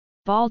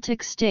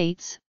Baltic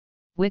states,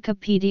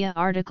 Wikipedia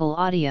article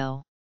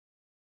audio.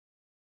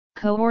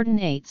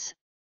 Coordinates,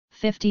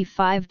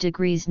 55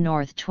 degrees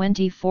north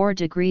 24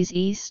 degrees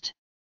east.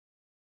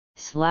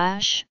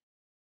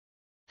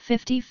 /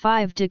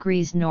 55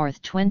 degrees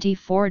north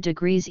 24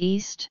 degrees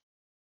east.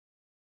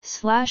 /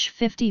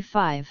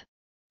 55,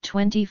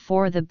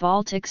 24 The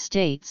Baltic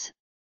states,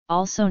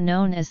 also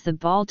known as the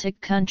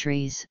Baltic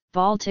countries,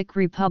 Baltic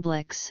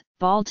republics,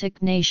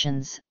 Baltic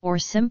nations, or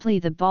simply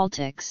the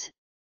Baltics,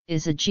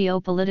 is a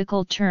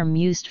geopolitical term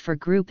used for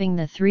grouping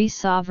the three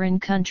sovereign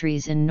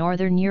countries in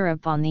northern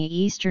Europe on the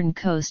eastern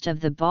coast of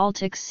the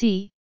Baltic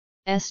Sea: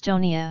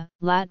 Estonia,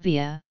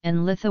 Latvia,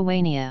 and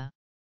Lithuania.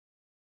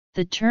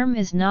 The term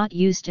is not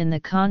used in the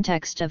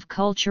context of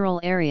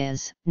cultural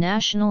areas,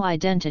 national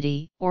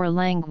identity, or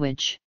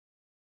language.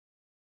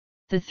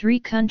 The three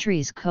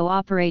countries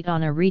cooperate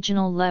on a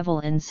regional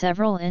level in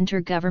several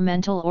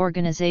intergovernmental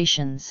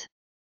organizations.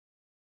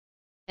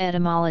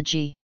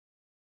 Etymology.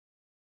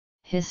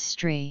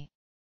 History.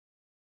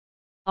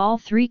 All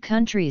three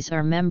countries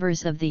are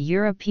members of the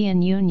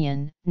European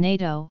Union,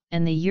 NATO,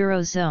 and the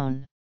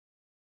Eurozone.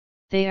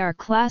 They are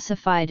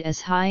classified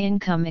as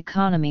high-income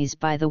economies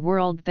by the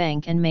World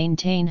Bank and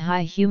maintain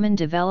high Human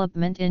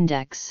Development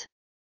Index.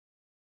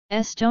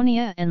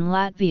 Estonia and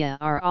Latvia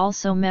are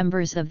also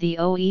members of the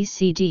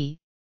OECD,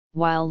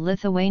 while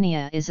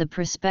Lithuania is a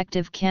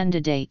prospective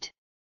candidate.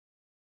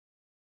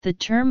 The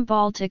term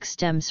Baltic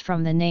stems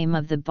from the name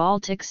of the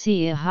Baltic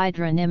Sea, a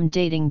hydronym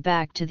dating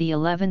back to the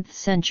 11th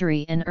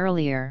century and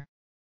earlier.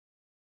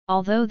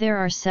 Although there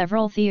are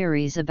several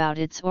theories about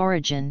its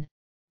origin,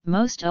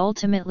 most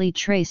ultimately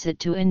trace it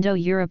to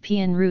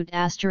Indo-European root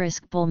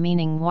 *bul,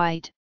 meaning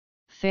white,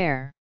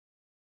 fair.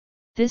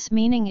 This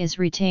meaning is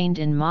retained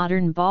in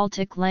modern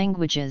Baltic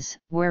languages,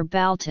 where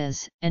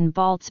Baltas and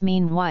Balts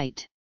mean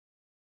white.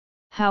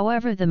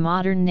 However, the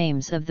modern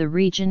names of the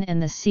region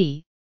and the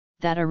sea,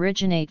 that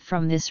originate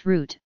from this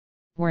root,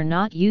 were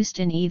not used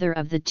in either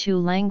of the two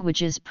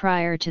languages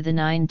prior to the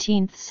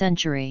 19th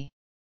century.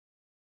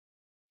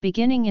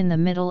 Beginning in the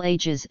Middle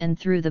Ages and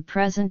through the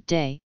present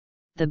day,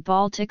 the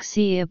Baltic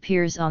Sea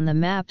appears on the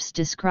maps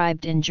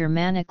described in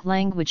Germanic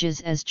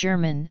languages as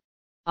German,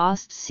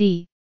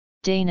 Ostsee,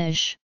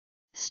 Danish,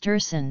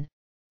 Stursen,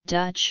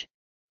 Dutch,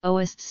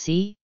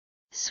 Oostsee,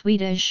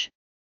 Swedish,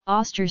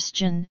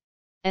 Östersjön,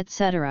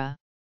 etc.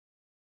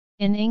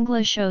 In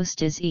English,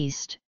 Ost is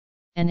east,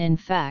 and in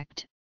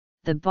fact,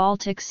 the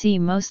Baltic Sea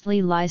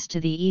mostly lies to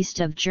the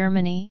east of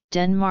Germany,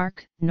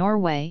 Denmark,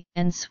 Norway,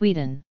 and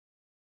Sweden.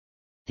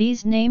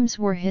 These names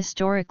were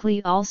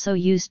historically also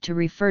used to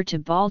refer to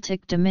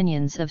Baltic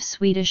dominions of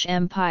Swedish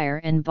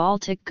Empire and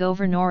Baltic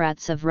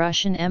governorates of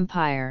Russian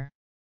Empire.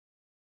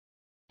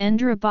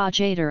 Endre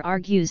Bajadar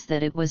argues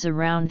that it was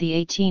around the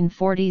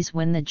 1840s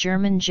when the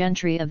German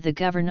gentry of the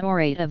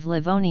Governorate of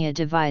Livonia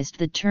devised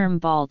the term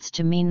Balts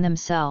to mean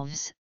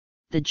themselves,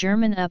 the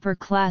German upper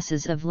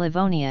classes of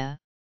Livonia,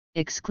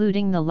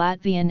 excluding the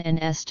Latvian and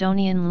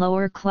Estonian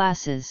lower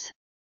classes.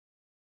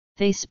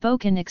 They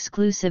spoke an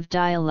exclusive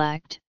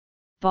dialect,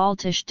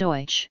 Baltisch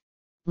Deutsch,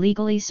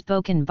 legally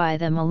spoken by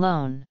them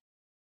alone.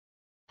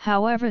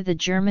 However, the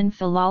German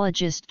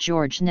philologist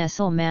George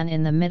Nesselmann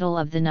in the middle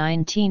of the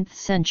 19th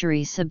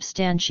century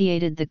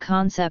substantiated the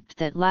concept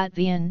that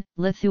Latvian,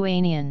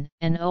 Lithuanian,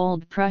 and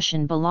Old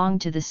Prussian belong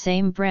to the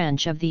same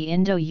branch of the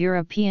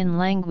Indo-European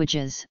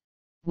languages,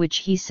 which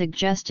he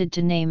suggested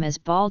to name as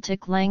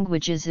Baltic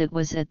languages. It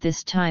was at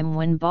this time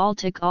when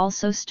Baltic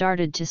also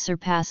started to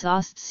surpass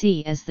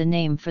Ostsee as the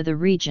name for the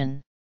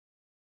region.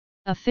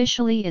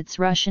 Officially, its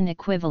Russian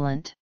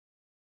equivalent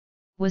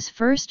was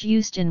first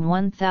used in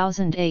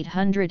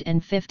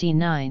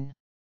 1859.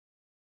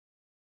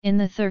 In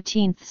the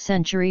 13th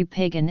century,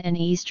 pagan and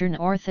Eastern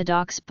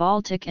Orthodox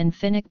Baltic and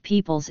Finnic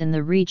peoples in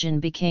the region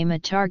became a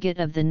target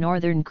of the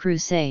Northern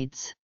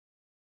Crusades.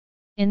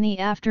 In the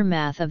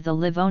aftermath of the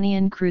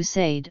Livonian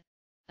Crusade,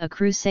 a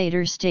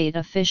Crusader state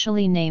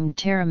officially named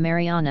Terra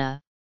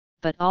Mariana,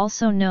 but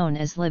also known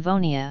as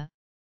Livonia,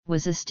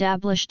 was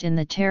established in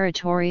the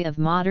territory of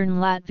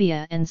modern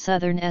Latvia and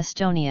southern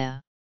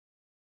Estonia.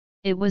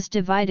 It was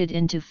divided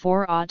into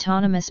 4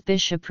 autonomous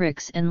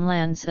bishoprics and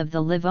lands of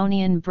the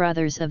Livonian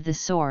Brothers of the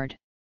Sword.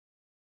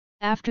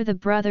 After the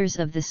Brothers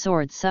of the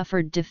Sword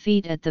suffered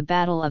defeat at the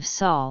Battle of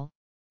Saul,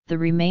 the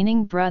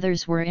remaining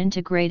brothers were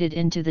integrated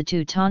into the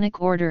Teutonic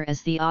Order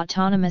as the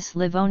autonomous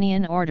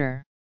Livonian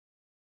Order.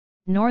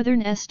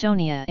 Northern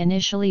Estonia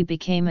initially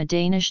became a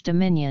Danish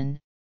dominion,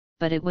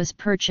 but it was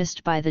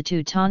purchased by the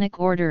Teutonic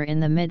Order in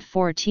the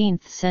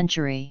mid-14th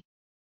century.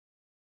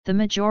 The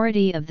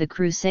majority of the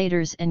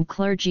Crusaders and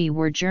clergy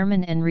were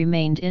German and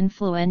remained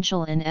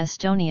influential in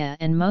Estonia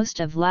and most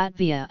of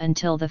Latvia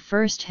until the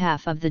first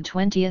half of the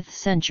 20th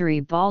century.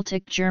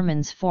 Baltic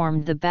Germans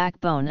formed the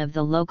backbone of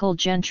the local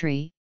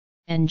gentry,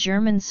 and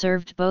German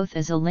served both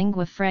as a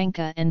lingua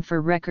franca and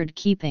for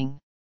record-keeping.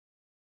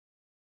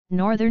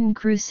 Northern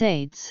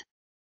Crusades.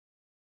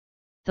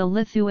 The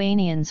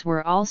Lithuanians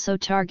were also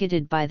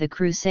targeted by the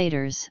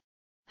Crusaders,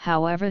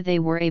 however they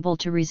were able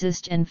to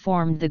resist and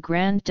formed the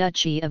Grand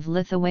Duchy of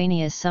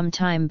Lithuania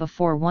sometime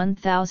before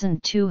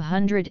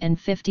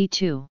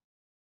 1252.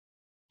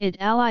 It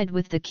allied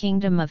with the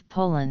Kingdom of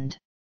Poland.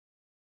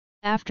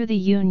 After the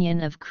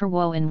Union of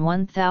Krwo in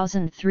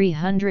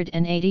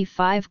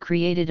 1385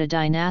 created a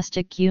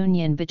dynastic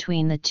union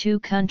between the two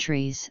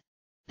countries,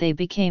 they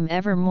became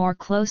ever more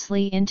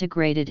closely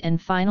integrated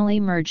and finally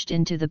merged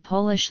into the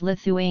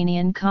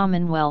Polish-Lithuanian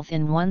Commonwealth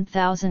in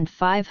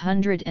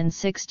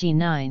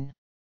 1569.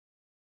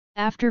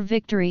 After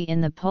victory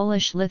in the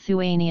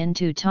Polish-Lithuanian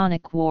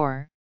Teutonic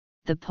War,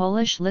 the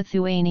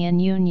Polish-Lithuanian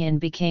Union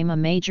became a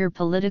major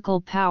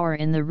political power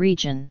in the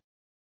region.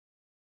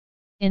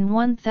 In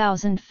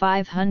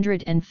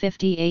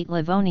 1558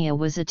 Livonia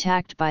was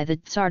attacked by the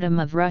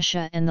Tsardom of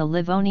Russia and the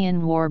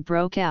Livonian War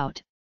broke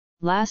out,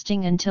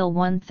 lasting until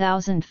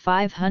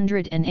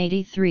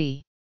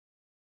 1583.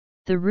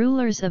 The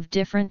rulers of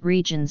different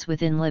regions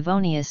within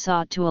Livonia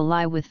sought to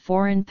ally with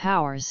foreign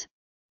powers,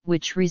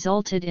 which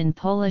resulted in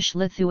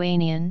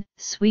Polish-Lithuanian,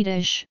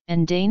 Swedish,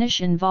 and Danish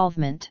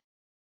involvement.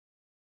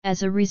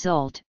 As a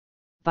result,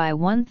 by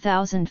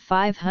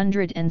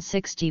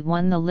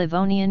 1561 the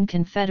Livonian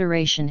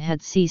Confederation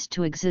had ceased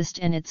to exist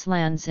and its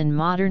lands in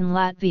modern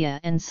Latvia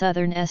and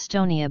southern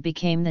Estonia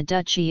became the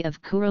Duchy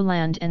of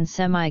Courland and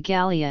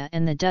Semi-Gallia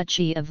and the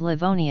Duchy of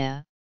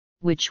Livonia,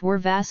 which were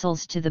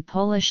vassals to the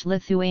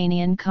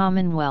Polish-Lithuanian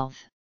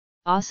Commonwealth.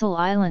 Åsle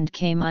Island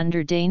came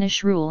under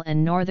Danish rule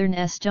and northern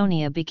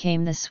Estonia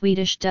became the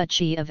Swedish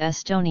Duchy of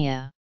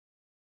Estonia.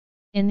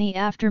 In the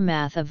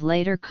aftermath of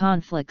later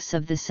conflicts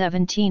of the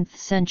 17th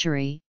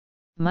century,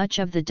 much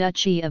of the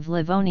Duchy of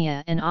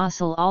Livonia and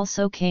Åsle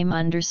also came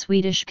under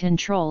Swedish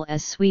control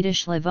as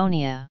Swedish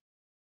Livonia.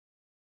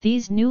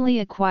 These newly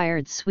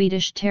acquired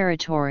Swedish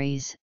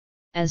territories,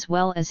 as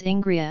well as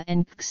Ingria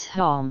and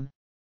Xholm,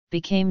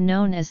 became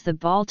known as the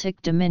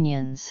Baltic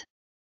dominions.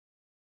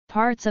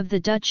 Parts of the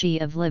Duchy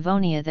of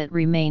Livonia that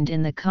remained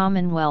in the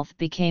Commonwealth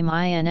became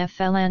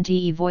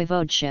Inflanti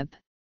voivodeship,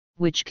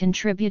 which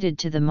contributed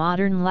to the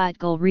modern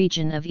Latgal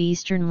region of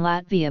eastern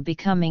Latvia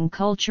becoming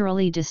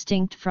culturally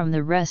distinct from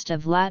the rest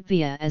of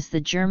Latvia as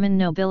the German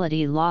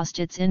nobility lost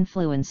its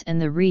influence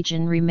and the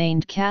region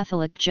remained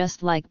Catholic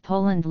just like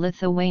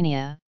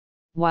Poland-Lithuania,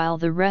 while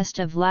the rest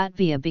of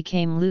Latvia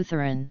became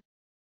Lutheran.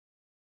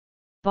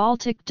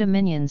 Baltic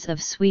dominions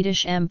of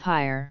Swedish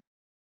Empire.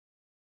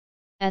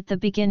 At the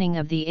beginning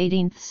of the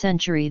 18th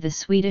century the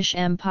Swedish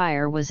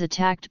Empire was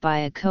attacked by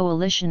a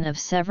coalition of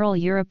several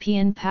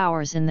European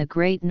powers in the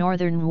Great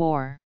Northern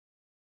War.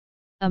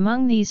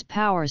 Among these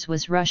powers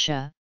was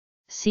Russia,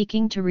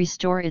 seeking to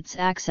restore its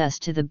access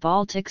to the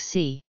Baltic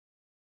Sea.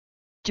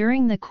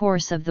 During the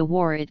course of the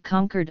war it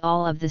conquered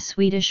all of the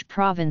Swedish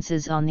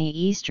provinces on the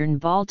eastern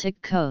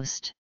Baltic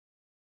coast.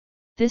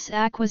 This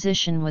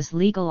acquisition was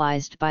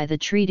legalized by the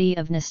Treaty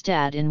of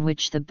Nystad in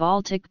which the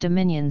Baltic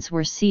dominions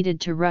were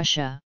ceded to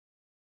Russia.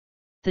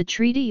 The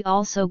treaty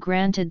also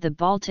granted the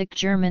Baltic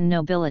German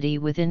nobility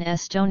within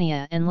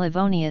Estonia and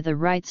Livonia the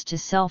rights to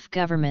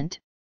self-government,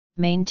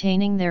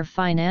 maintaining their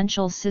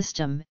financial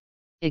system,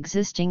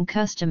 existing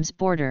customs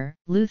border,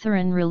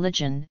 Lutheran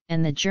religion,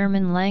 and the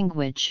German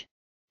language.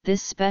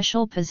 This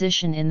special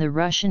position in the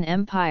Russian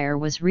Empire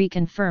was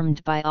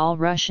reconfirmed by all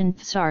Russian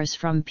Tsars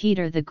from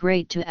Peter the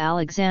Great to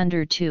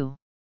Alexander II.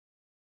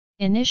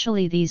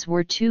 Initially these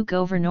were two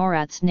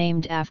governorates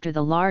named after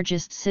the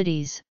largest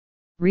cities,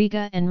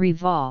 Riga and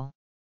Reval.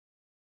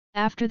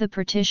 After the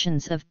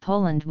partitions of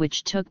Poland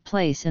which took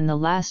place in the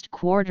last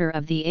quarter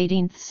of the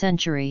 18th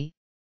century,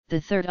 the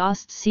Third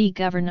Ostsee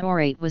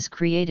Governorate was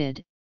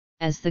created,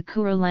 as the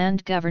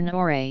Courland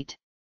Governorate.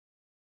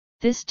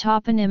 This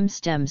toponym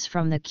stems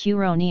from the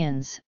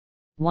Curonians,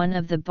 one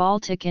of the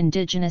Baltic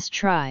indigenous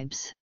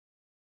tribes.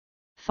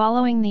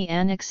 Following the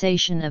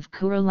annexation of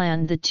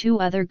Courland the two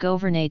other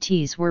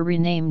governates were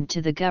renamed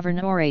to the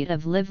Governorate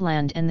of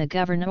Livland and the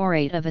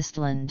Governorate of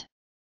Estland.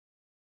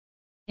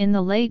 In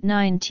the late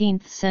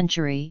 19th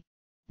century,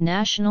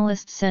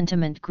 nationalist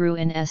sentiment grew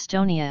in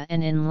Estonia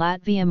and in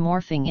Latvia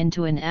morphing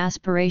into an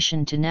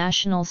aspiration to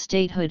national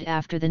statehood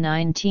after the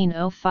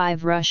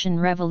 1905 Russian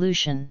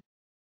Revolution.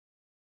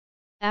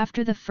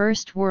 After the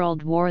First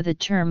World War the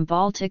term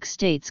Baltic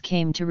states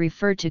came to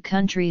refer to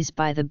countries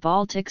by the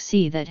Baltic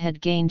Sea that had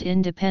gained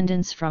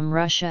independence from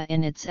Russia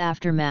in its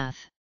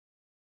aftermath.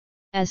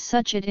 As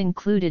such it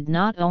included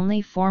not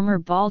only former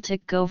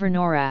Baltic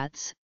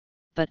governorates,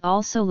 but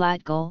also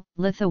Latgal,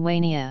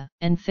 Lithuania,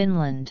 and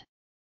Finland.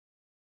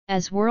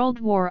 As World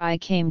War I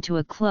came to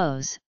a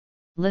close,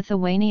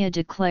 Lithuania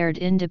declared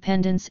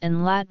independence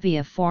and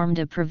Latvia formed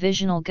a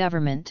provisional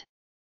government.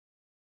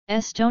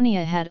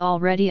 Estonia had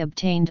already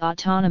obtained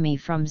autonomy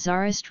from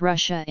Tsarist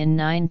Russia in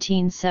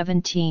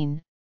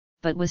 1917,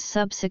 but was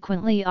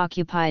subsequently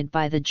occupied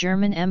by the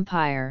German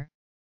Empire.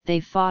 They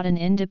fought an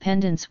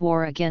independence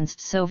war against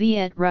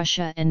Soviet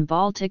Russia and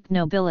Baltic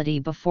nobility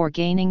before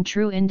gaining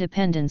true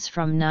independence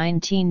from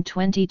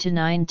 1920 to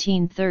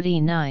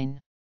 1939.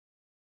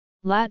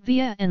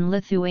 Latvia and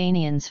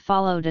Lithuanians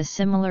followed a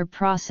similar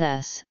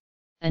process,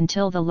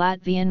 until the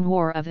Latvian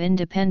War of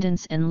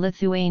Independence and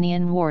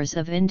Lithuanian Wars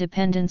of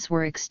Independence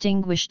were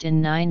extinguished in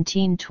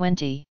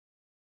 1920.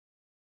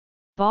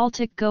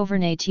 Baltic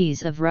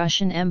Governates of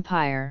Russian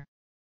Empire.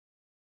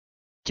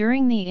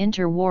 During the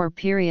interwar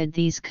period,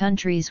 these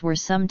countries were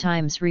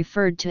sometimes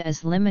referred to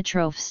as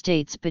limítrofe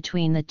states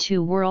between the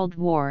two world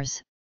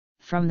wars,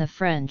 from the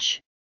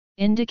French,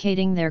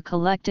 indicating their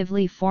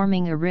collectively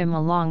forming a rim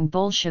along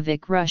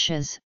Bolshevik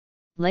Russia's,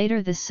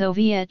 later the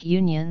Soviet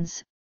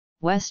Union's,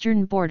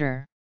 western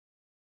border.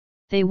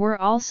 They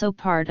were also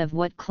part of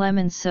what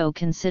Clemenceau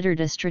considered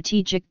a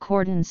strategic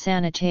cordon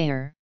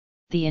sanitaire,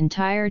 the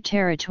entire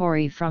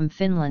territory from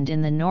Finland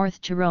in the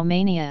north to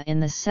Romania in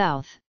the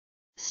south,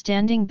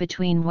 standing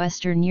between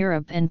Western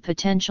Europe and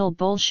potential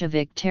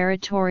Bolshevik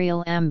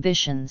territorial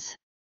ambitions.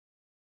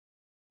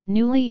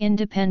 Newly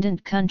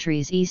independent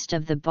countries east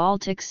of the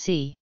Baltic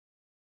Sea.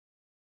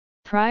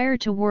 Prior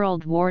to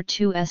World War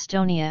II,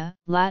 Estonia,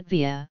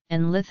 Latvia,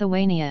 and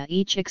Lithuania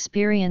each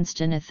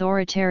experienced an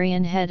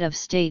authoritarian head of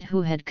state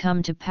who had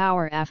come to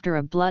power after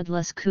a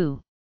bloodless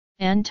coup: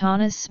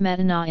 Antanas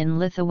Smetona in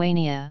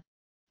Lithuania,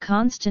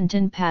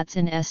 Konstantin Pats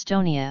in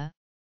Estonia,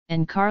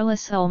 and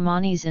Karlis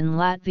Ulmanis in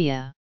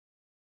Latvia.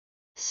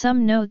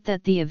 Some note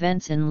that the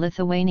events in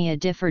Lithuania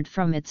differed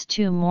from its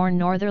two more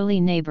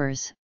northerly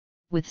neighbors,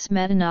 with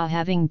Smetona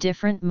having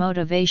different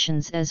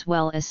motivations as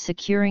well as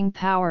securing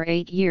power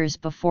 8 years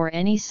before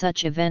any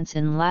such events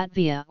in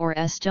Latvia or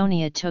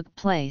Estonia took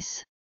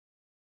place.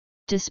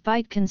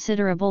 Despite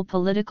considerable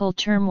political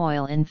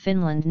turmoil in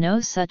Finland,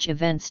 no such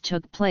events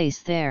took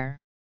place there.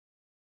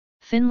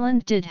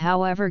 Finland did,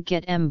 however,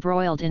 get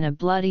embroiled in a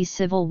bloody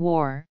civil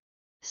war,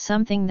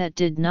 something that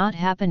did not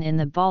happen in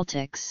the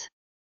Baltics.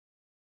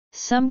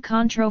 Some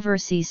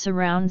controversy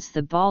surrounds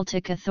the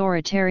Baltic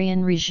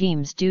authoritarian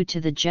regimes due to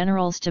the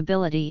general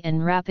stability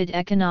and rapid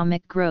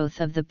economic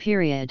growth of the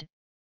period.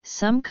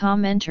 Some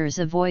commenters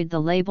avoid the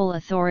label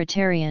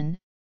authoritarian,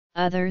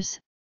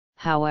 others,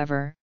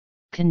 however,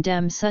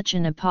 condemn such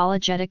an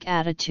apologetic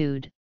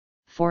attitude,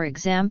 for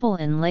example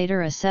in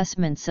later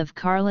assessments of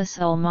Karlis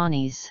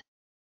Ulmanis.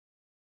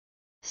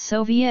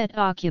 Soviet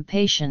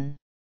occupation.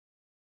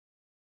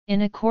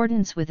 In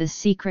accordance with a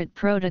secret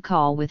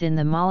protocol within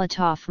the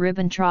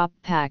Molotov-Ribbentrop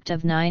Pact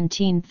of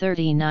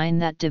 1939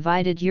 that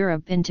divided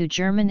Europe into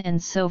German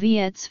and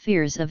Soviet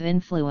spheres of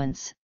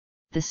influence,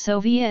 the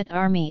Soviet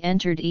Army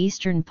entered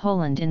eastern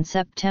Poland in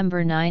September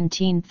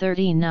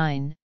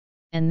 1939,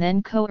 and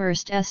then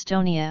coerced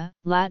Estonia,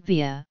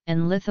 Latvia,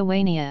 and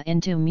Lithuania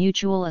into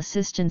mutual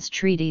assistance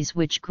treaties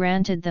which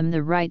granted them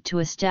the right to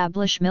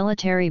establish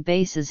military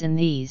bases in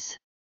these.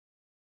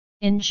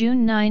 In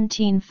June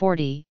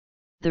 1940,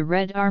 the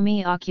Red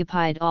Army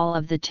occupied all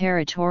of the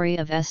territory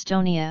of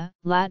Estonia,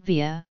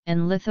 Latvia,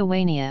 and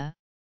Lithuania,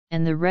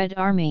 and the Red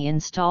Army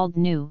installed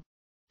new,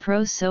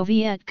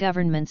 pro-Soviet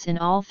governments in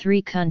all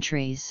three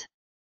countries.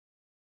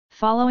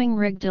 Following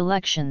rigged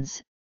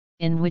elections,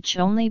 in which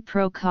only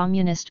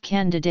pro-communist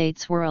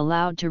candidates were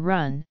allowed to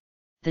run,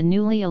 the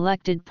newly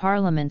elected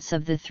parliaments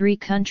of the three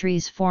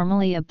countries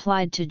formally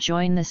applied to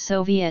join the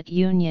Soviet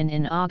Union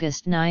in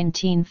August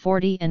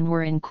 1940 and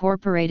were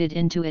incorporated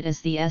into it as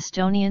the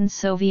Estonian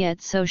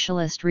Soviet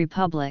Socialist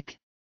Republic,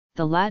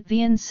 the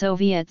Latvian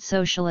Soviet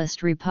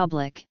Socialist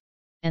Republic,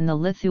 and the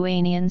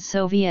Lithuanian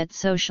Soviet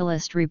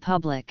Socialist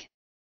Republic.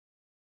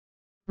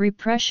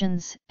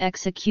 Repressions,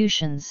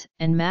 executions,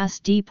 and mass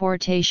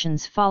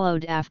deportations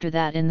followed after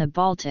that in the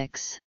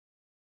Baltics.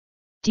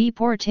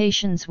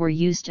 Deportations were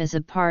used as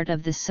a part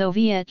of the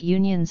Soviet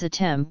Union's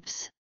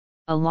attempts,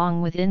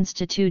 along with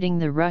instituting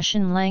the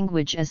Russian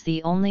language as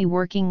the only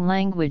working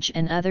language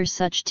and other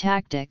such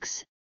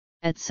tactics,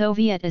 at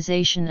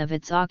Sovietization of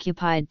its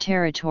occupied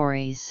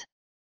territories.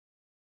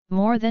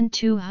 More than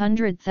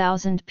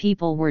 200,000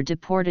 people were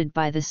deported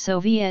by the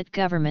Soviet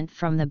government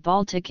from the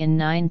Baltic in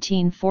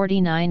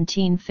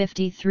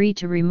 1940–1953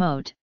 to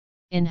remote,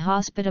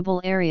 inhospitable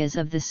areas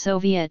of the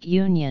Soviet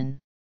Union.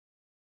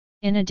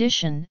 In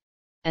addition,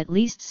 at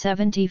least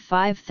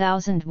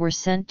 75,000 were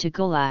sent to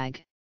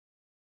Gulag.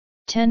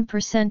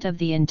 10% of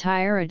the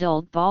entire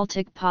adult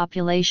Baltic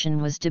population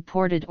was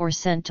deported or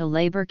sent to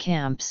labor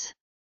camps.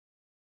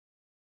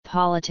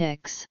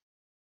 Politics.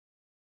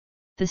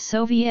 The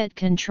Soviet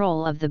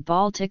control of the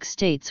Baltic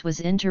states was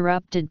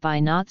interrupted by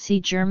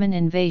Nazi German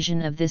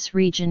invasion of this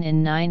region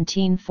in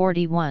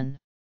 1941.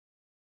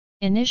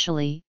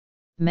 Initially,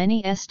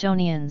 many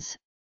Estonians,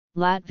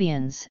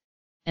 Latvians,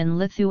 and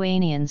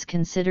Lithuanians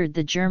considered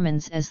the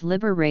Germans as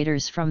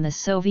liberators from the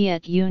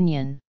Soviet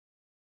Union.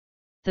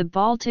 The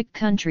Baltic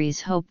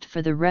countries hoped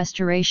for the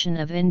restoration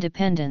of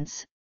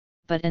independence,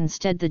 but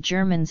instead the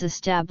Germans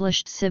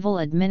established civil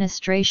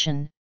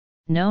administration,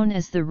 known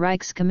as the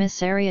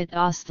Reichskommissariat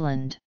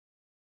Ostland.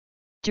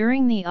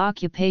 During the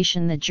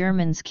occupation, the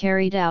Germans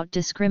carried out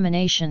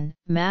discrimination,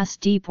 mass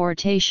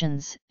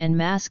deportations, and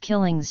mass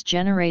killings,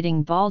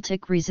 generating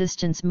Baltic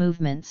resistance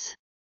movements.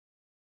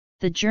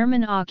 The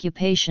German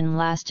occupation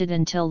lasted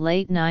until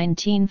late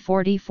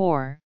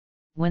 1944,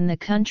 when the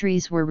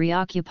countries were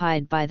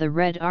reoccupied by the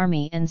Red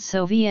Army and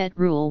Soviet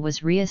rule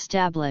was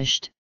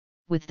re-established,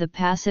 with the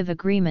passive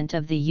agreement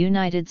of the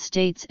United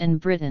States and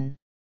Britain.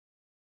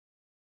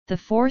 The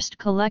forced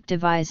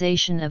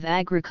collectivization of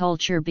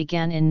agriculture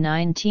began in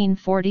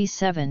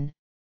 1947,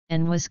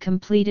 and was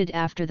completed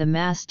after the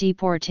mass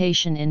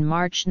deportation in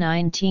March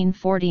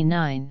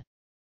 1949.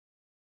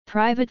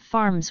 Private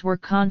farms were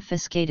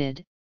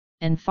confiscated,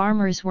 and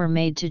farmers were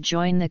made to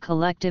join the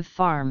collective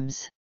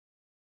farms.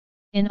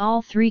 In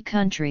all three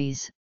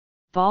countries,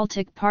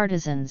 Baltic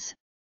partisans,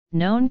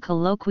 known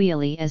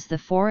colloquially as the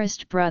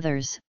Forest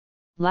Brothers,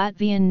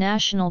 Latvian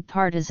national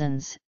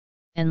partisans,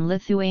 and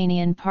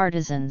Lithuanian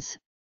partisans,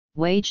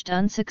 waged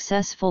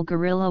unsuccessful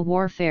guerrilla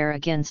warfare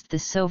against the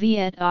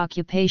Soviet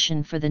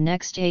occupation for the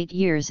next 8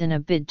 years in a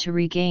bid to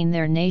regain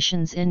their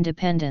nation's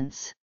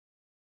independence.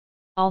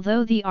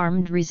 Although the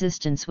armed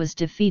resistance was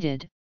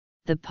defeated,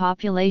 the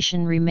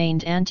population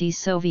remained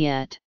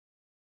anti-Soviet.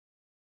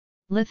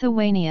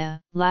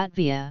 Lithuania,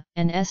 Latvia,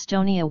 and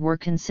Estonia were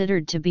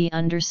considered to be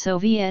under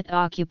Soviet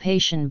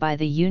occupation by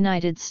the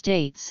United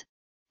States,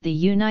 the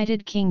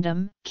United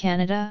Kingdom,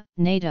 Canada,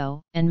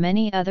 NATO, and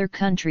many other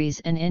countries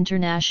and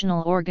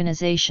international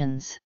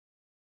organizations.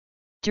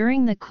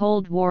 During the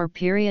Cold War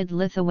period,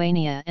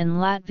 Lithuania and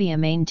Latvia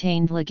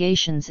maintained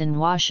legations in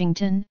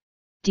Washington,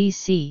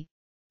 D.C.,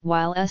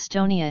 while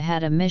Estonia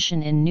had a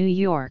mission in New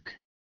York.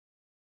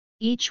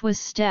 Each was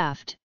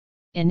staffed,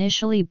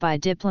 initially by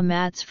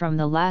diplomats from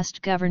the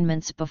last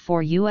governments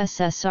before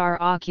USSR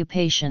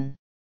occupation.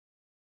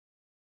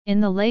 In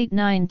the late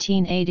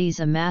 1980s,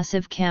 a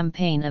massive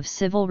campaign of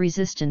civil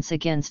resistance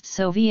against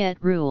Soviet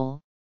rule,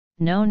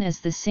 known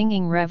as the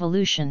Singing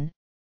Revolution,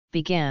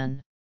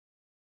 began.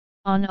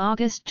 On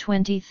August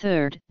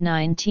 23,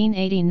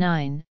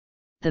 1989,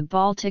 the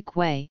Baltic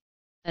Way,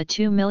 a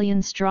 2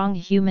 million-strong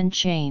human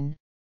chain,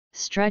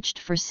 stretched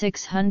for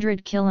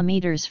 600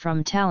 kilometers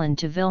from Tallinn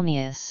to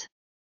Vilnius.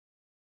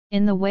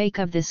 In the wake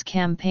of this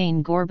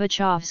campaign,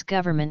 Gorbachev's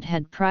government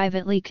had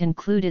privately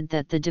concluded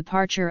that the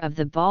departure of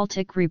the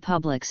Baltic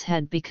republics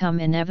had become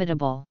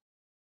inevitable.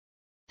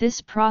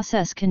 This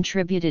process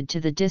contributed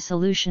to the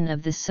dissolution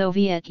of the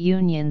Soviet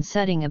Union,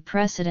 setting a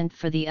precedent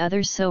for the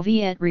other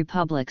Soviet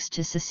republics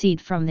to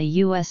secede from the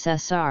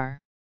USSR.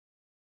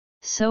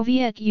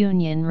 Soviet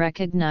Union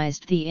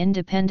recognized the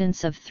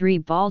independence of 3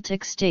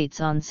 Baltic states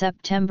on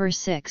September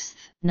 6,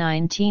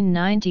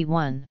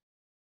 1991.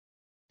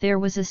 There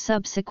was a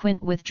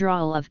subsequent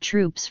withdrawal of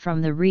troops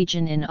from the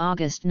region in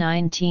August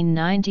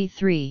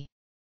 1993.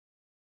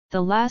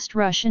 The last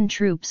Russian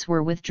troops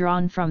were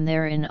withdrawn from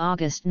there in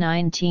August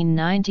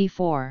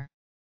 1994.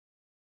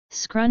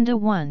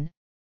 Skrunda-1,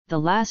 the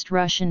last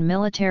Russian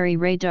military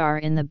radar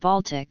in the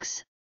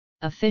Baltics,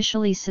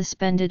 officially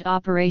suspended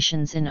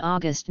operations in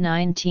August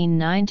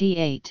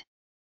 1998.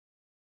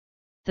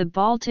 The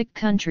Baltic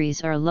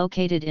countries are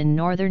located in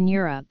Northern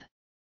Europe,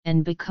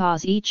 and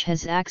because each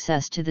has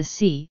access to the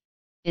sea,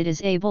 it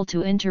is able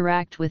to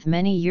interact with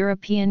many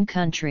European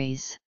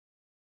countries.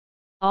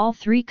 All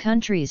 3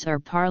 countries are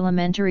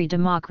parliamentary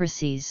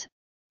democracies,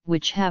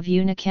 which have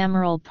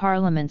unicameral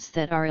parliaments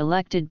that are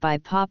elected by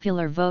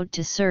popular vote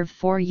to serve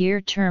 4-year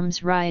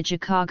terms.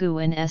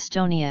 Riikikogu in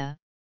Estonia,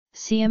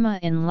 Seima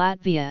in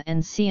Latvia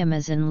and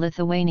Seimas in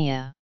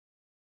Lithuania.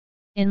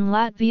 In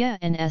Latvia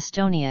and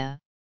Estonia,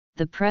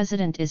 the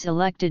president is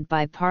elected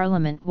by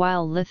parliament,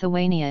 while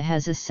Lithuania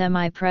has a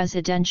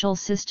semi-presidential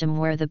system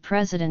where the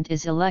president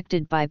is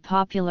elected by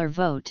popular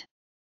vote.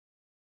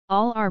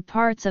 All are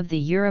parts of the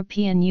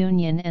European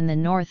Union and the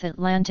North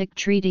Atlantic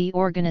Treaty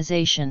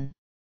Organization.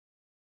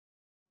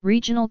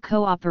 Regional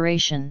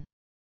cooperation.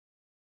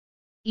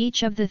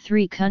 Each of the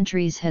 3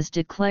 countries has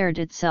declared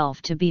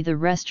itself to be the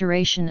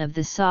restoration of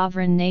the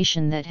sovereign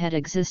nation that had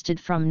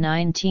existed from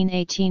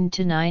 1918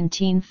 to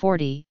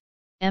 1940.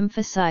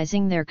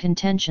 Emphasizing their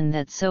contention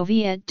that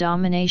Soviet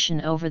domination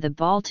over the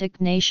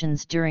Baltic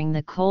nations during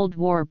the Cold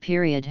War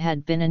period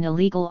had been an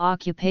illegal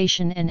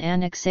occupation and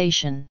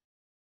annexation.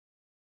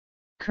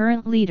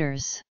 Current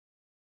leaders.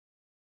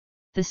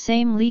 The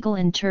same legal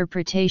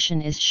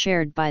interpretation is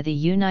shared by the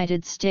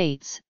United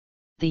States,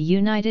 the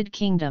United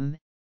Kingdom,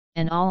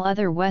 and all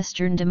other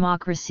Western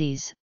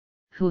democracies,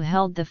 who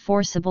held the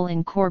forcible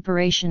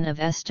incorporation of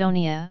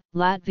Estonia,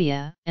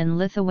 Latvia, and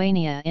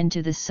Lithuania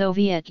into the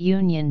Soviet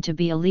Union to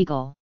be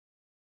illegal.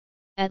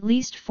 At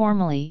least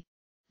formally,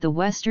 the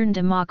Western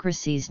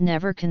democracies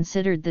never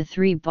considered the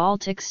 3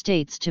 Baltic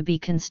states to be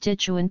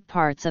constituent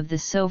parts of the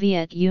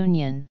Soviet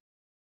Union.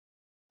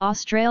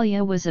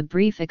 Australia was a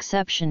brief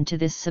exception to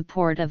this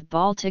support of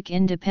Baltic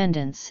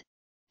independence.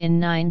 In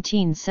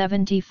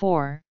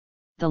 1974,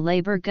 the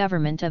Labour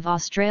government of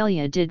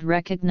Australia did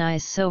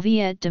recognise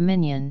Soviet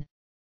dominion,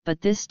 but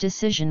this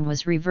decision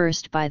was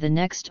reversed by the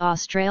next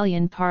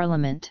Australian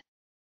Parliament.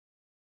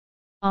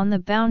 On the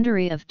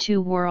boundary of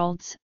 2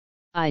 worlds,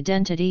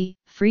 identity,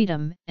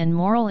 freedom, and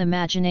moral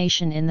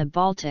imagination in the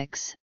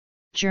Baltics,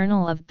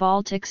 Journal of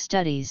Baltic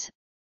Studies,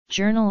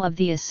 Journal of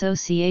the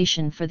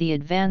Association for the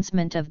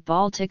Advancement of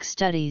Baltic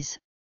Studies,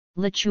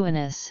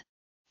 Lituanus,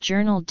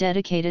 journal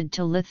dedicated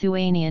to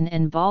Lithuanian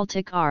and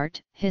Baltic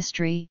art,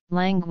 history,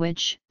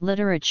 language,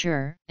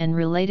 literature, and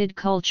related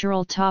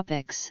cultural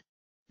topics.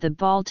 The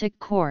Baltic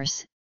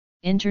Course,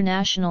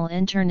 International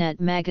Internet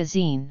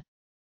Magazine.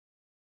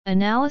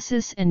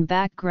 Analysis and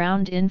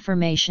background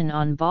information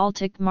on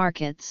Baltic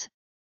markets,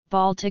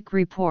 Baltic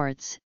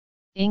Reports,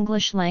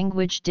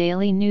 English-language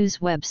daily news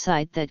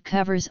website that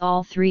covers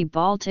all 3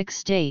 Baltic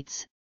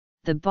states,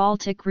 the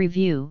Baltic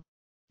Review,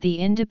 the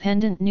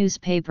independent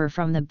newspaper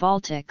from the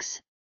Baltics,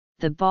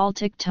 the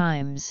Baltic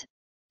Times,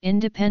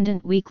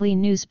 independent weekly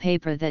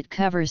newspaper that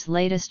covers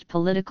latest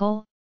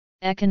political,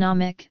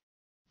 economic,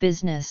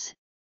 business,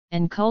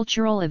 and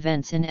cultural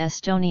events in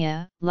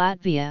Estonia,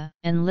 Latvia,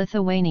 and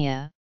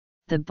Lithuania,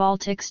 the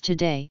Baltics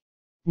Today,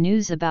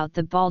 news about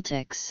the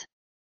Baltics.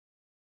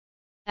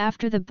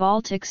 After the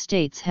Baltic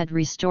states had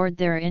restored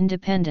their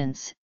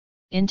independence,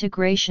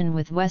 integration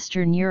with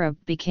Western Europe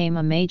became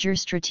a major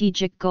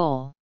strategic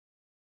goal.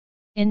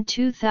 In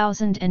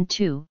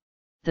 2002,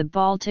 the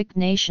Baltic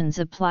nations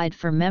applied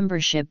for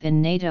membership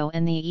in NATO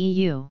and the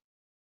EU.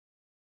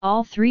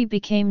 All 3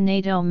 became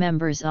NATO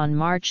members on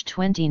March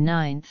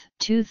 29,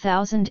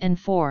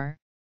 2004,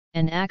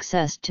 and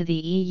accessed to the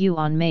EU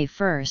on May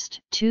 1,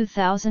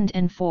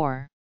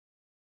 2004.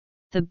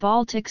 The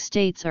Baltic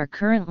states are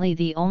currently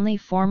the only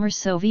former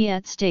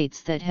Soviet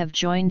states that have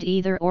joined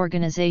either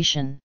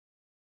organization.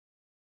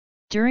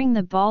 During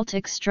the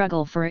Baltic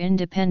struggle for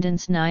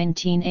independence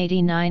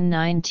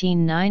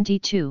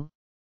 1989–1992,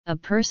 a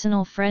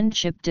personal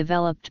friendship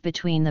developed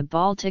between the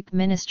Baltic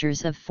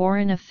Ministers of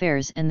Foreign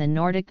Affairs and the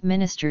Nordic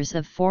Ministers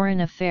of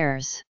Foreign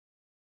Affairs.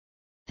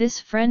 This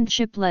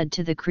friendship led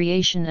to the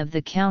creation of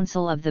the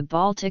Council of the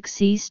Baltic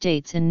Sea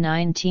States in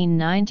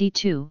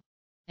 1992,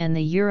 and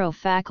the Euro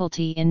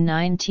faculty in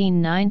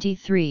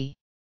 1993.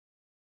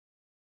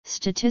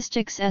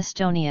 Statistics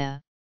Estonia,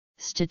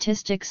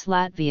 Statistics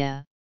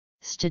Latvia,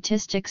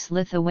 Statistics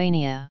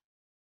Lithuania.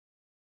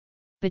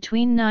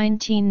 Between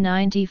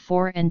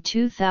 1994 and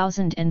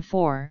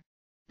 2004,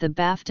 the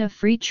BAFTA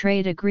Free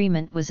Trade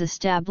Agreement was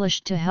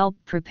established to help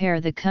prepare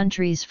the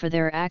countries for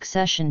their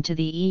accession to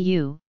the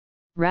EU,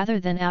 rather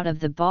than out of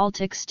the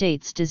Baltic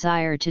states'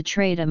 desire to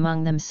trade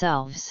among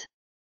themselves.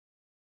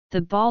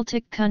 The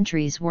Baltic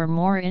countries were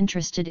more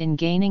interested in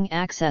gaining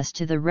access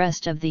to the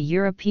rest of the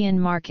European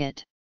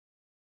market.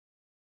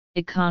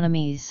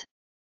 Economies.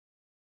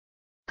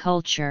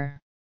 Culture.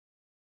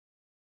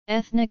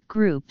 Ethnic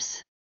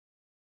groups.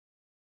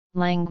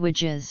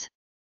 Languages.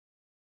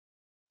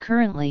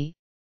 Currently,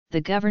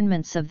 the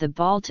governments of the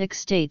Baltic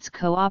states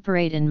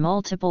cooperate in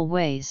multiple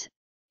ways,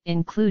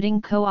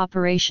 including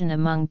cooperation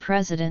among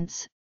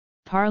presidents,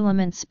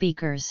 parliament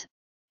speakers,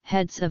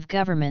 heads of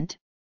government,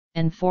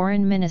 and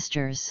foreign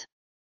ministers.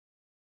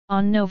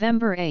 On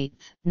November 8,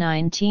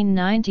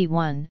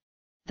 1991,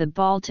 the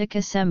Baltic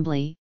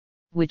Assembly,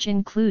 which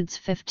includes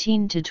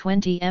 15 to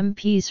 20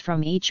 MPs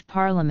from each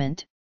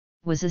parliament,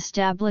 was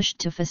established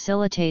to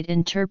facilitate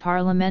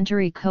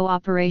interparliamentary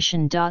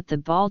cooperation. The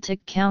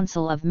Baltic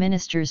Council of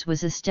Ministers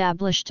was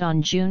established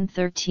on June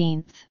 13,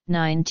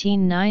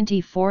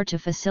 1994 to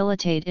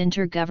facilitate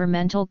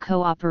intergovernmental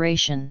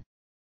cooperation.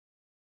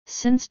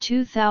 Since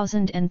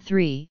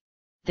 2003,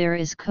 there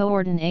is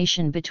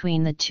coordination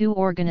between the 2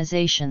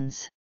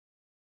 organizations.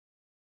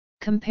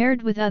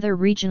 Compared with other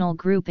regional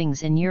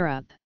groupings in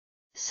Europe,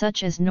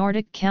 such as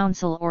Nordic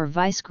Council or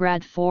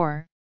Visegrad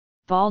 4,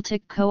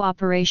 Baltic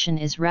cooperation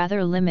is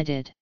rather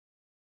limited.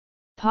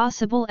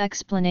 Possible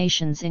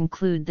explanations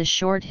include the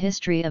short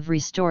history of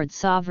restored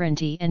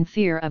sovereignty and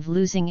fear of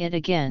losing it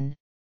again,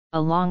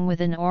 along with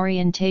an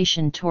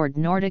orientation toward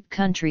Nordic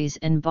countries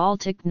and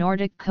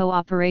Baltic-Nordic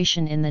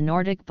cooperation in the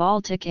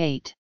Nordic-Baltic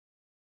 8.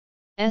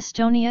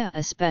 Estonia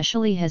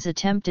especially has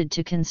attempted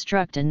to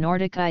construct a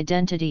Nordic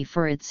identity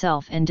for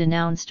itself and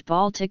denounced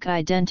Baltic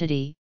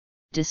identity,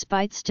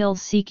 despite still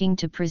seeking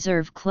to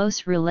preserve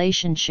close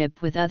relationship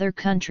with other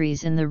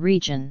countries in the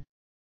region.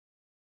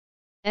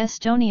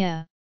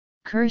 Estonia,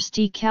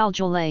 Kersti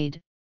Kaljulaid,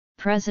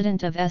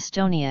 President of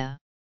Estonia.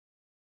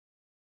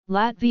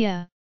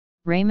 Latvia,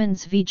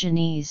 Raimons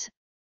Vigenis,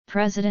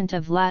 President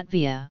of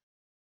Latvia.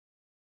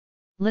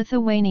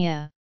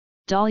 Lithuania,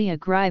 Dalia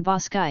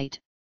Grybauskaite,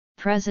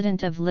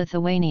 President of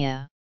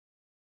Lithuania.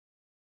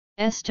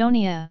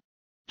 Estonia,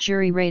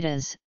 Jüri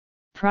Ratas,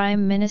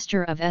 Prime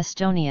Minister of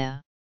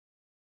Estonia.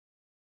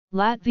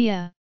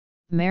 Latvia,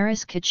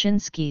 Maris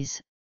Kačinskis,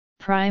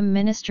 Prime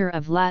Minister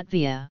of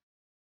Latvia.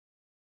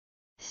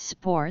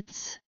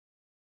 Sports.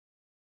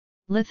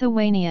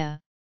 Lithuania,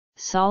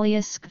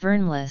 Saulius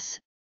Skvernelis,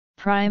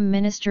 Prime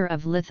Minister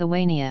of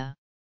Lithuania.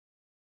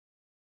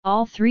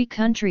 All 3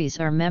 countries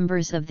are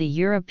members of the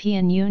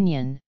European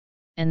Union,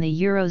 and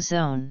the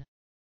Eurozone.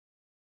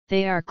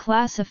 They are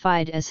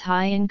classified as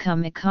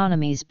high-income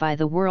economies by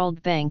the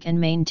World Bank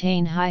and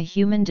maintain high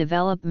Human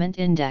Development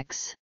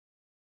Index.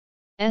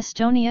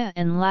 Estonia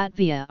and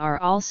Latvia are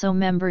also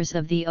members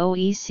of the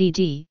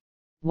OECD,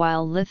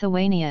 while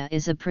Lithuania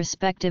is a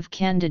prospective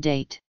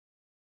candidate.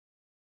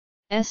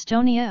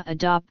 Estonia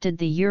adopted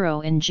the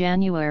euro in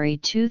January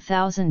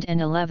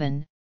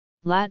 2011,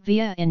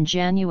 Latvia in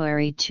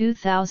January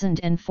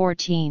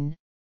 2014,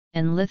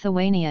 and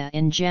Lithuania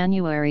in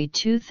January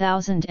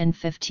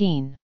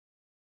 2015.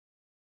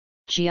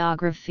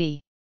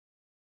 Geography,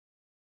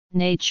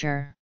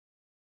 Nature,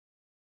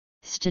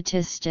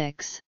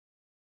 Statistics.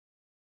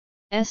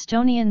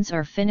 Estonians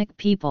are Finnic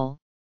people,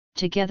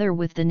 together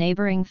with the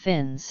neighboring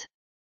Finns.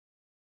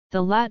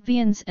 The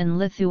Latvians and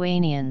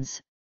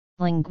Lithuanians,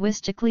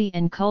 linguistically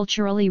and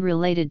culturally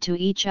related to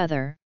each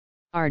other,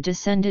 are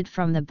descended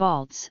from the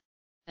Balts,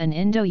 an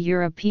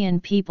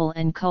Indo-European people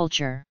and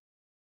culture.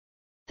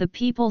 The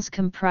peoples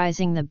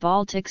comprising the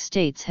Baltic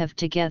states have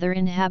together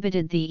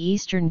inhabited the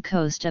eastern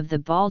coast of the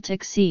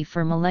Baltic Sea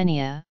for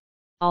millennia,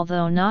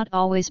 although not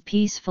always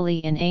peacefully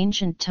in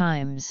ancient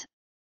times,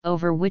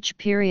 over which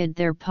period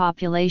their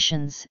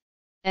populations,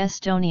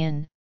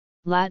 Estonian,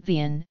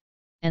 Latvian,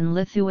 and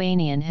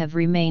Lithuanian, have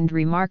remained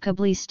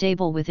remarkably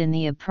stable within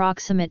the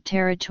approximate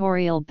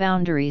territorial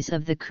boundaries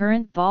of the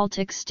current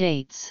Baltic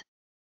states.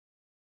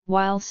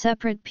 While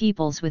separate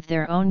peoples with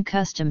their own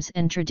customs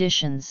and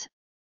traditions,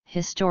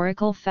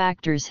 historical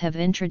factors have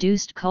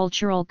introduced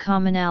cultural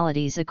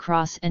commonalities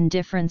across and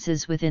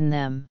differences within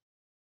them.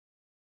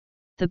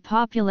 The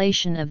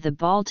population of the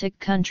Baltic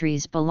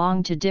countries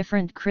belong to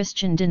different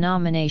Christian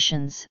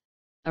denominations,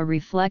 a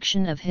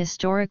reflection of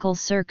historical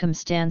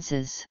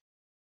circumstances.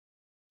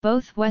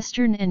 Both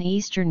Western and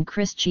Eastern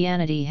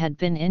Christianity had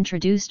been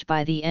introduced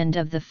by the end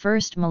of the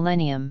first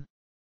millennium.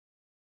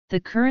 The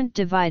current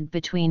divide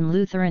between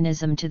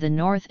Lutheranism to the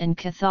north and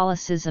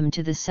Catholicism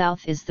to the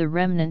south is the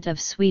remnant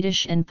of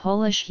Swedish and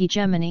Polish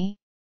hegemony,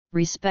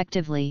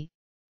 respectively,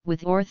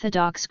 with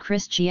Orthodox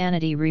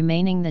Christianity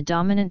remaining the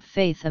dominant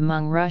faith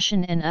among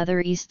Russian and other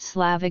East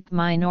Slavic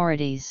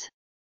minorities.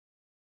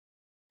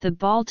 The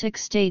Baltic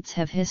states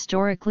have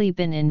historically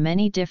been in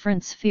many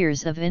different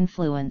spheres of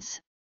influence,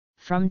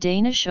 from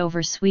Danish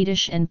over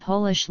Swedish and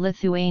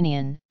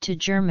Polish-Lithuanian to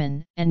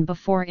German, and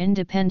before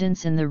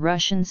independence in the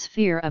Russian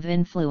sphere of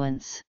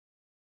influence.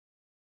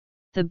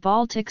 The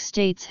Baltic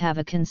states have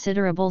a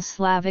considerable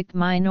Slavic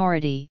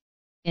minority,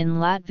 in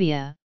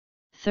Latvia,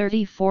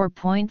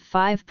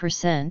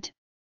 34.5%,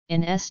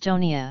 in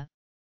Estonia,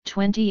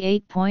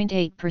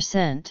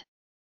 28.8%,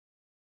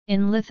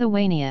 in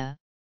Lithuania,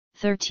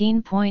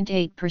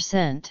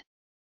 13.8%.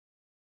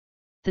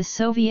 The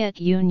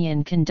Soviet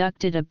Union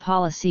conducted a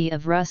policy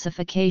of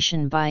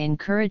Russification by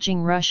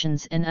encouraging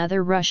Russians and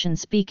other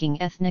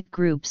Russian-speaking ethnic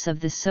groups of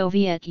the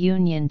Soviet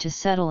Union to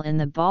settle in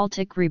the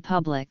Baltic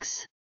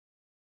republics.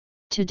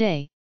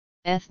 Today,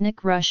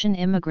 ethnic Russian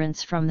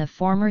immigrants from the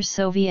former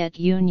Soviet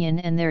Union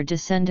and their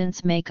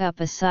descendants make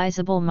up a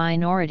sizable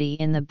minority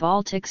in the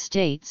Baltic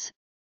states,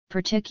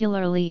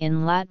 particularly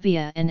in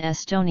Latvia and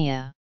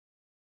Estonia.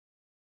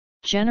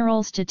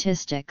 General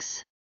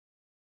statistics.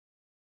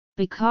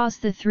 Because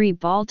the three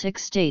Baltic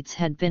states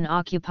had been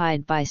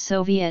occupied by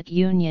Soviet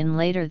Union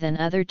later than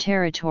other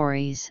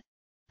territories,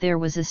 there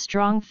was a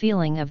strong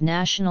feeling of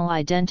national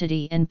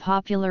identity and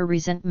popular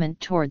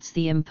resentment towards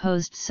the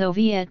imposed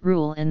Soviet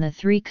rule in the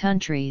three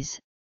countries,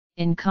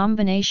 in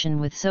combination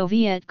with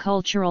Soviet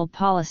cultural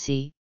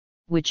policy,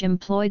 which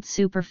employed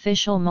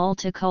superficial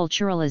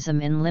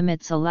multiculturalism in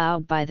limits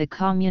allowed by the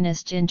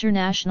communist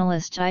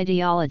internationalist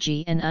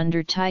ideology and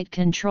under tight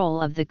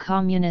control of the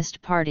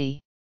Communist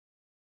Party.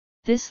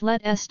 This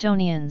let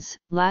Estonians,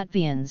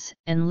 Latvians,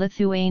 and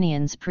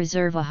Lithuanians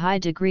preserve a high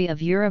degree of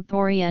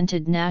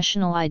Europe-oriented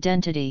national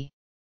identity.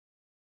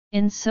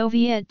 In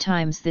Soviet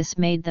times this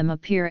made them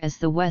appear as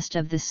the West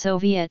of the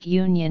Soviet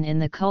Union in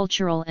the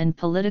cultural and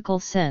political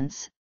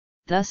sense,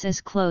 thus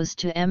as close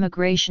to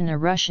emigration a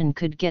Russian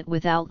could get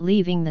without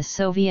leaving the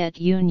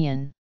Soviet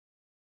Union.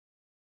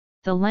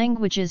 The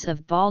languages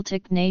of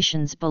Baltic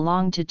nations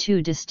belong to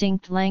two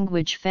distinct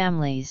language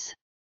families.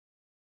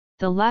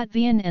 The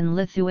Latvian and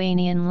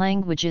Lithuanian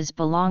languages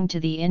belong to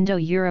the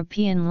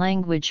Indo-European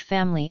language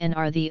family and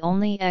are the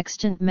only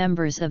extant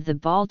members of the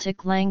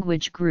Baltic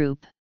language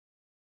group.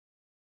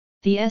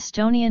 The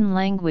Estonian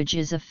language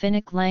is a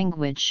Finnic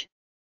language,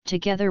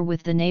 together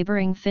with the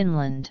neighboring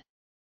Finland.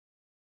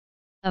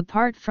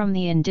 Apart from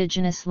the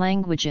indigenous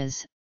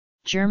languages,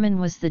 German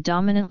was the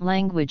dominant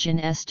language in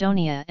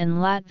Estonia and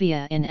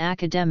Latvia in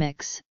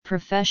academics,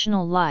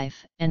 professional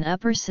life, and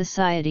upper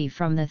society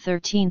from the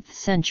 13th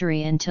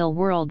century until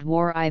World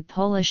War I.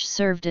 Polish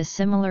served a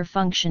similar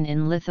function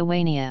in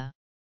Lithuania.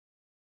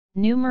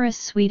 Numerous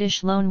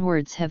Swedish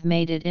loanwords have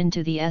made it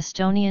into the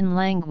Estonian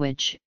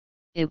language.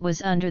 It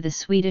was under the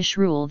Swedish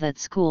rule that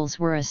schools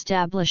were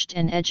established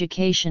and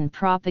education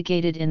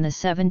propagated in the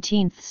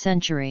 17th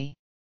century.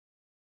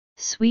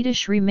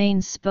 Swedish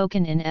remains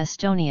spoken in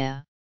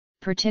Estonia,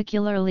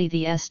 particularly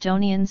the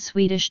Estonian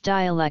Swedish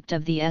dialect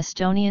of the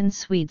Estonian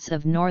Swedes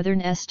of northern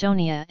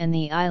Estonia and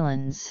the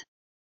islands.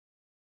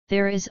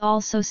 There is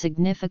also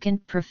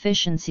significant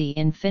proficiency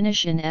in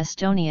Finnish in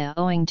Estonia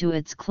owing to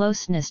its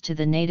closeness to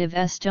the native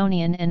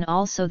Estonian and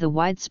also the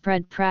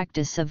widespread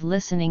practice of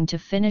listening to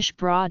Finnish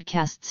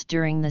broadcasts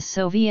during the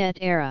Soviet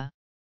era.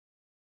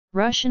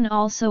 Russian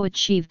also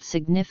achieved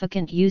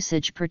significant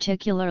usage,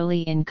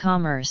 particularly in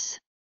commerce.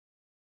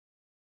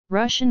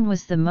 Russian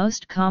was the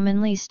most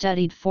commonly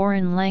studied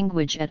foreign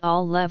language at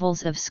all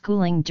levels of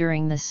schooling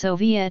during the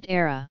Soviet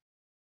era.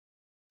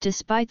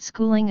 Despite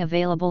schooling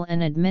available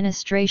and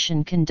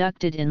administration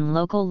conducted in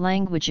local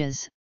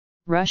languages,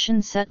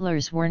 Russian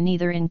settlers were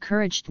neither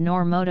encouraged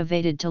nor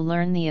motivated to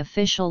learn the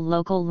official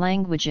local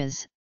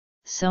languages,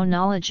 so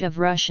knowledge of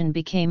Russian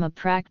became a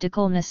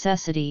practical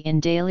necessity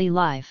in daily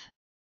life.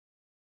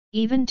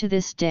 Even to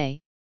this day,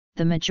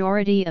 the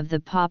majority of the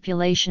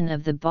population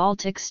of the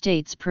Baltic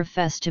states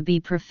profess to be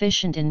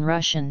proficient in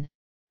Russian,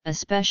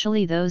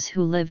 especially those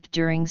who lived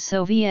during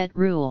Soviet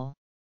rule.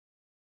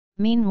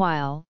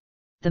 Meanwhile,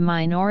 the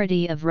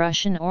minority of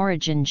Russian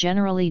origin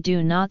generally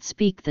do not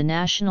speak the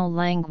national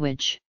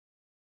language.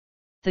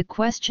 The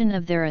question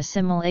of their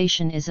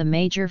assimilation is a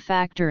major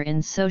factor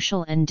in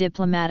social and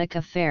diplomatic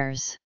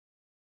affairs.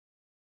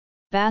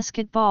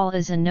 Basketball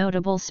is a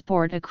notable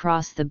sport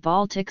across the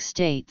Baltic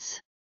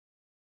states.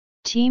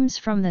 Teams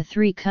from the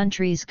three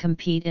countries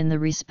compete in the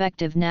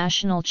respective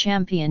national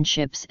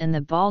championships and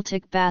the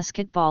Baltic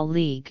Basketball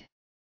League.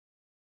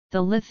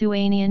 The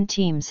Lithuanian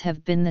teams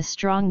have been the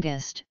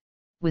strongest,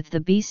 with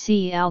the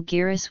BC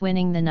Algiris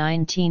winning the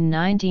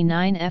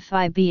 1999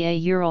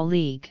 FIBA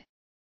EuroLeague.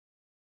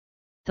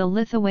 The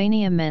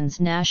Lithuania men's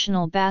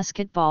national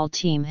basketball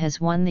team has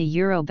won the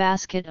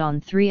Eurobasket on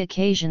 3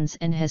 occasions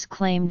and has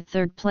claimed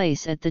third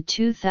place at the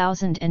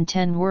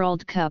 2010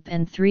 World Cup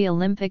and 3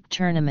 Olympic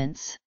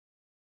tournaments.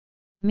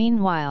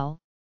 Meanwhile,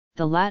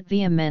 the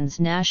Latvia men's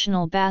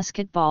national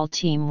basketball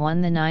team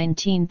won the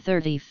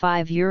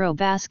 1935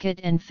 Eurobasket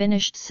and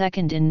finished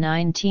second in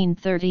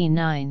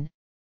 1939,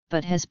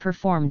 but has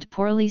performed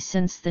poorly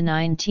since the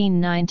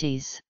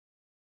 1990s.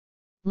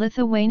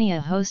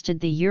 Lithuania hosted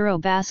the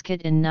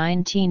Eurobasket in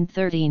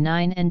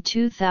 1939 and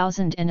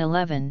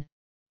 2011,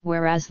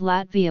 whereas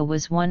Latvia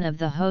was one of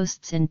the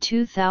hosts in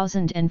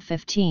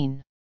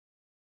 2015.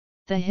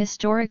 The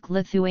historic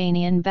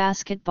Lithuanian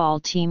basketball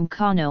team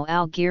Kauno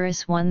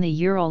Algiris won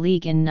the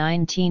EuroLeague in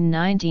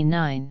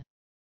 1999.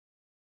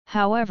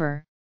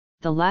 However,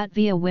 the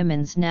Latvia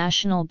women's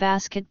national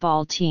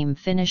basketball team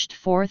finished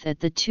fourth at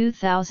the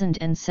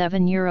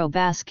 2007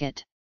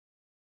 Eurobasket.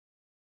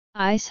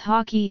 Ice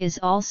hockey is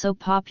also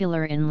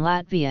popular in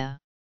Latvia.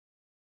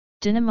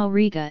 Dinamo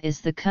Riga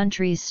is the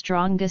country's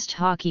strongest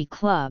hockey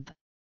club,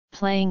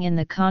 playing in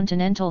the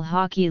Continental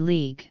Hockey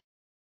League.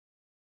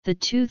 The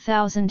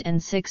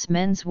 2006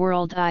 Men's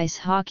World Ice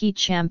Hockey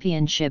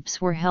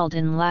Championships were held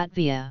in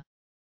Latvia.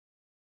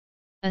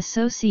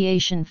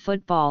 Association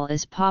football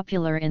is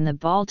popular in the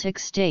Baltic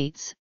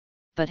states,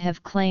 but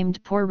have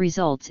claimed poor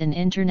results in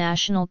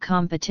international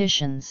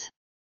competitions.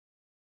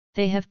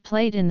 They have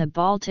played in the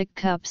Baltic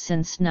Cup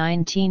since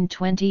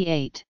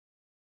 1928.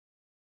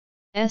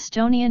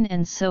 Estonian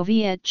and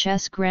Soviet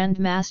chess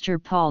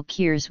grandmaster Paul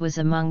Keres was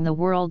among the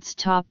world's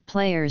top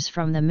players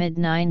from the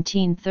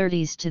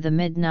mid-1930s to the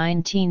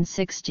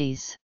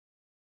mid-1960s.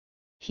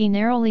 He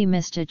narrowly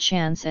missed a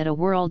chance at a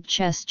World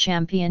Chess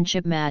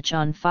Championship match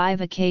on 5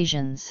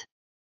 occasions.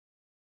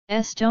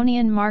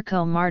 Estonian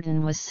Marko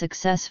Martin was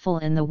successful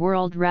in the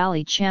World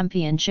Rally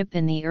Championship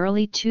in the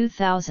early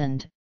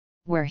 2000s,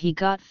 where he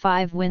got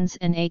 5 wins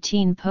and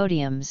 18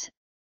 podiums,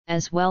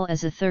 as well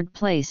as a third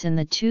place in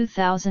the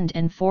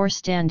 2004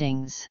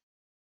 standings.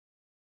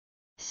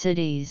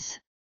 Cities.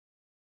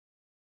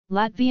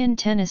 Latvian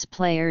tennis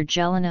player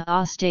Jelena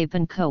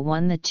Ostapenko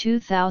won the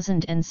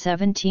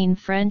 2017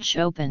 French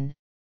Open.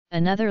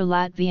 Another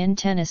Latvian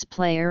tennis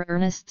player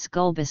Ernests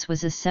Gulbis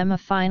was a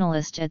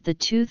semi-finalist at the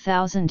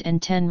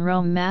 2010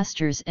 Rome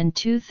Masters and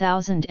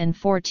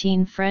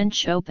 2014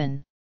 French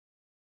Open.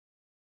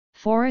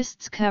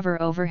 Forests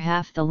cover over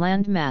half the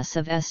landmass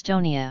of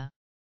Estonia.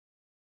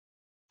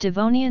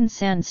 Devonian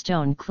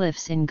sandstone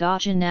cliffs in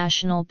Gauja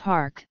National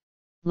Park,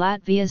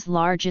 Latvia's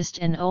largest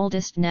and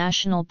oldest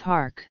national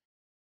park.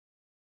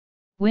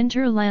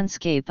 Winter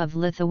landscape of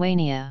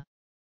Lithuania.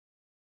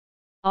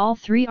 All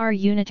 3 are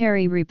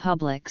unitary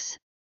republics,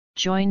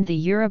 joined the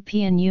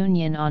European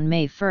Union on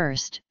May 1,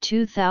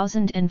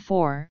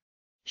 2004,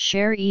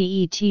 share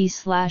EET/EEST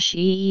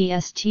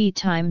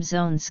time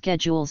zone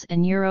schedules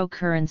and euro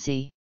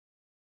currency.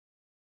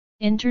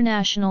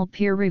 International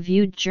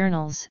peer-reviewed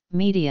journals,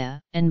 media,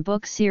 and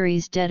book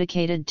series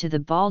dedicated to the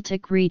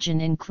Baltic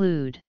region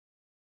include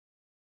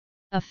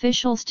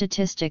Official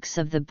Statistics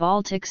of the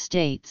Baltic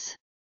States.